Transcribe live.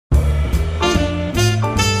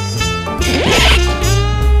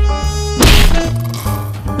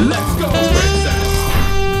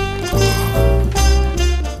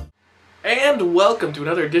welcome to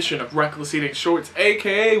another edition of Reckless Eating Shorts,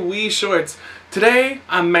 aka Wee Shorts. Today,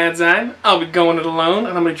 I'm Madzine. I'll be going it alone,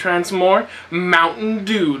 and I'm going to be trying some more Mountain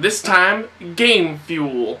Dew. This time, Game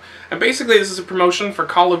Fuel. And basically, this is a promotion for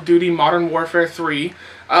Call of Duty Modern Warfare 3.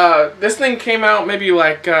 This thing came out maybe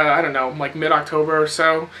like, I don't know, like mid-October or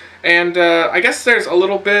so. And I guess there's a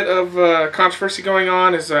little bit of controversy going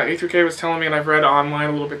on, as A3K was telling me, and I've read online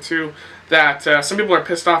a little bit too, that some people are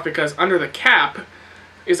pissed off because under the cap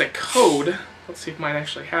is a code. Let's see if mine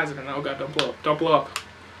actually has it. And oh god, don't blow up. Don't blow up.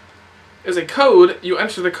 Is a code. You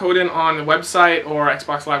enter the code in on the website or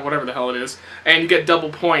Xbox Live, whatever the hell it is, and you get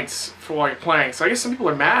double points for while you're playing. So I guess some people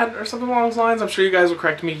are mad or something along those lines. I'm sure you guys will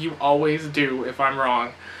correct me. You always do if I'm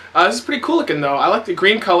wrong. This is pretty cool looking though. I like the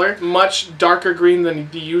green color. Much darker green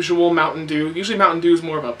than the usual Mountain Dew. Usually Mountain Dew is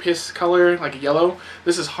more of a piss color, like a yellow.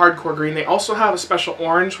 This is hardcore green. They also have a special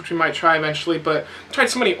orange, which we might try eventually, but I've tried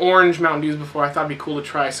so many orange Mountain Dews before, I thought it'd be cool to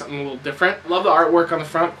try something a little different. Love the artwork on the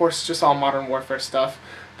front. Of course, it's just all Modern Warfare stuff.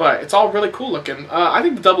 But it's all really cool looking. I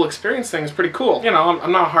think the double experience thing is pretty cool. You know,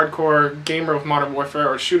 I'm not a hardcore gamer with Modern Warfare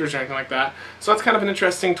or shooters or anything like that. So that's kind of an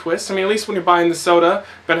interesting twist. I mean, at least when you're buying the soda,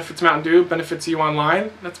 benefits Mountain Dew, benefits you online.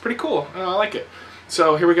 That's pretty cool. I like it.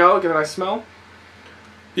 So here we go. Get a nice smell.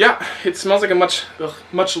 Yeah, it smells like a much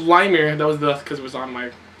limier. That was because it was on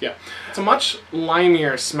my... Yeah. It's a much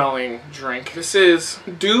limier smelling drink. This is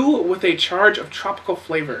Dew with a charge of tropical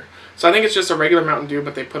flavor. So I think it's just a regular Mountain Dew,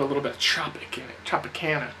 but they put a little bit of Tropic in it.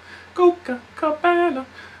 Tropicana. Coca-Cabana.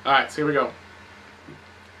 Alright, so here we go.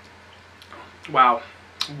 Wow.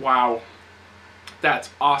 Wow. That's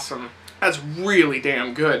awesome. That's really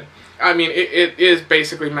damn good. I mean, it is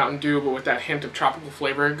basically Mountain Dew, but with that hint of tropical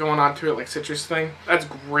flavor going on to it, like citrus thing. That's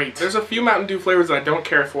great. There's a few Mountain Dew flavors that I don't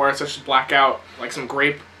care for, such as Blackout, like some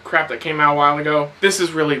grape crap that came out a while ago. This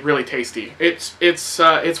is really, really tasty. It's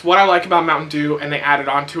what I like about Mountain Dew, and they added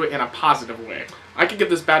onto it in a positive way. I could give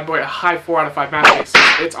this bad boy a high 4 out of 5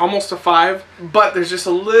 matchsticks. It's almost a 5, but there's just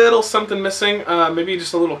a little something missing. Maybe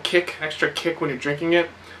just a little kick, extra kick when you're drinking it,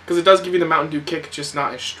 because it does give you the Mountain Dew kick, just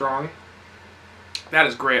not as strong. That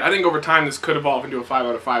is great. I think over time this could evolve into a 5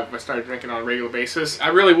 out of 5 if I started drinking on a regular basis. I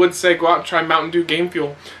really would say go out and try Mountain Dew Game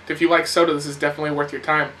Fuel. If you like soda, this is definitely worth your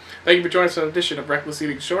time. Thank you for joining us on an edition of Reckless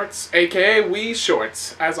Eating Shorts, aka Wee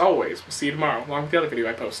Shorts. As always, we'll see you tomorrow, along with the other video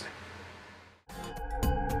I post.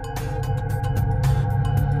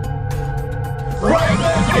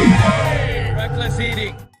 Reckless Eating! Reckless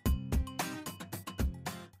Eating!